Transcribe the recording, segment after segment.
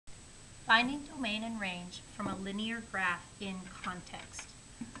Finding domain and range from a linear graph in context.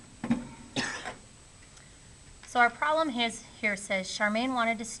 So our problem here says Charmaine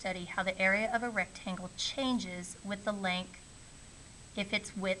wanted to study how the area of a rectangle changes with the length if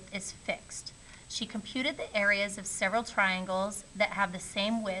its width is fixed. She computed the areas of several triangles that have the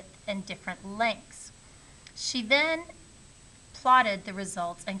same width and different lengths. She then plotted the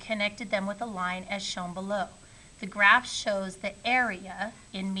results and connected them with a line as shown below. The graph shows the area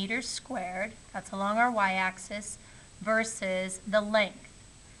in meters squared, that's along our y-axis, versus the length,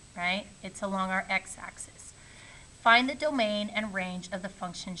 right? It's along our x-axis. Find the domain and range of the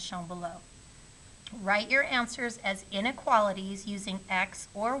functions shown below. Write your answers as inequalities using x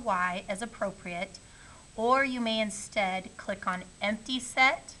or y as appropriate, or you may instead click on empty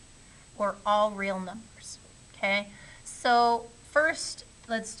set or all real numbers, okay? So first,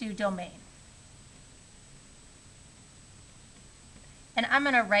 let's do domain. And I'm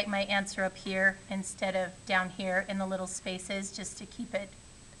going to write my answer up here instead of down here in the little spaces just to keep it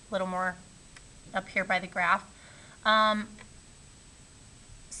a little more up here by the graph.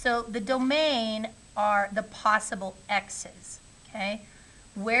 So the domain are the possible x's, okay?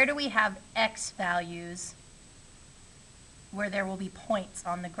 Where do we have x values where there will be points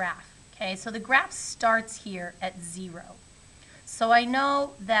on the graph, okay? So the graph starts here at 0. So I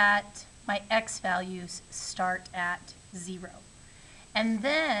know that my x values start at 0. And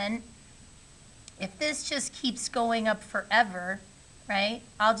then if this just keeps going up forever, right,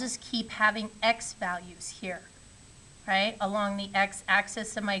 I'll just keep having x values here, right, along the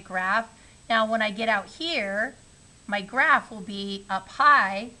x-axis of my graph. Now when I get out here, my graph will be up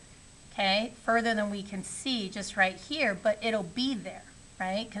high, okay, further than we can see just right here, but it'll be there,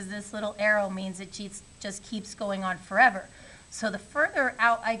 right, because this little arrow means it just keeps going on forever. So the further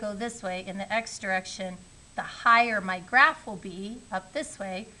out I go this way in the x direction, the higher my graph will be up this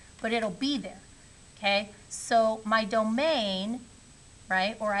way, but it'll be there, okay? So my domain,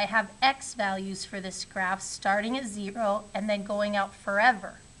 right, or I have x values for this graph starting at 0 and then going out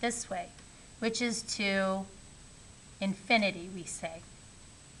forever this way, which is to infinity, we say.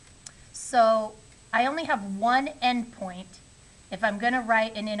 So I only have one endpoint. If I'm going to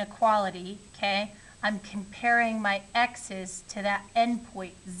write an inequality, okay, I'm comparing my x's to that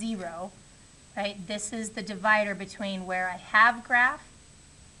endpoint 0. Right? This is the divider between where I have graph,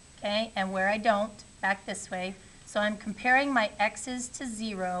 okay, and where I don't, back this way. So I'm comparing my x's to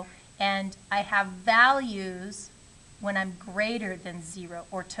 0, and I have values when I'm greater than 0,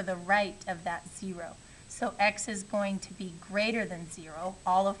 or to the right of that 0. So x is going to be greater than 0.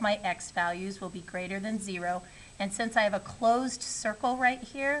 All of my x values will be greater than 0. And since I have a closed circle right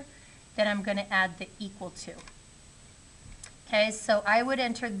here, then I'm going to add the equal to. Okay, so I would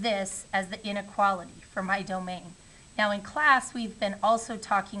enter this as the inequality for my domain. Now in class, we've been also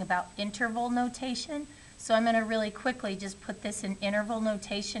talking about interval notation, so I'm going to really quickly just put this in interval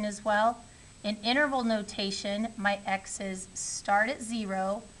notation as well. In interval notation, my x's start at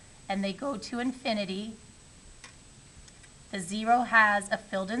 0 and they go to infinity. The 0 has a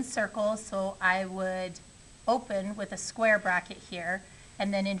filled-in circle, so I would open with a square bracket here,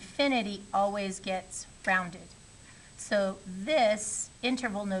 and then infinity always gets rounded. So this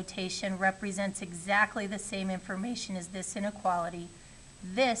interval notation represents exactly the same information as this inequality.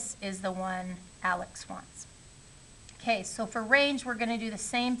 This is the one ALEKS wants. Okay, so for range, we're going to do the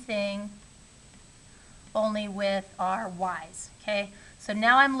same thing, only with our y's, okay? So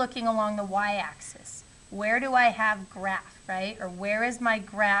now I'm looking along the y-axis. Where do I have graph, right? Or where is my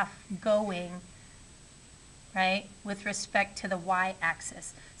graph going, right, with respect to the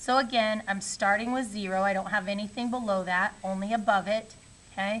y-axis? So again, I'm starting with 0. I don't have anything below that, only above it,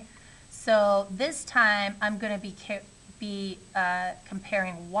 okay? So this time, I'm going to be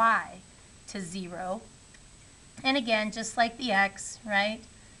comparing y to 0. And again, just like the x, right,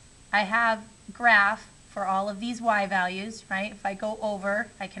 I have graph for all of these y values, right? If I go over,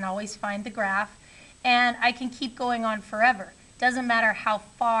 I can always find the graph, and I can keep going on forever. Doesn't matter how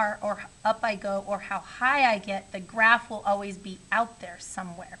far or up I go or how high I get, the graph will always be out there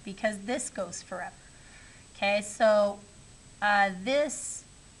somewhere because this goes forever. Okay, so this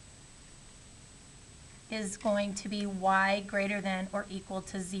is going to be y greater than or equal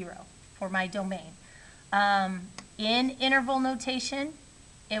to 0 for my domain. In interval notation,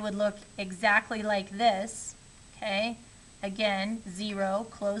 it would look exactly like this, okay? Again, 0,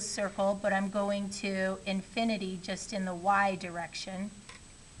 closed circle, but I'm going to infinity just in the y direction.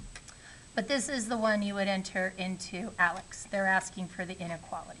 But this is the one you would enter into ALEKS. They're asking for the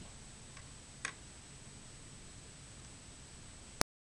inequality.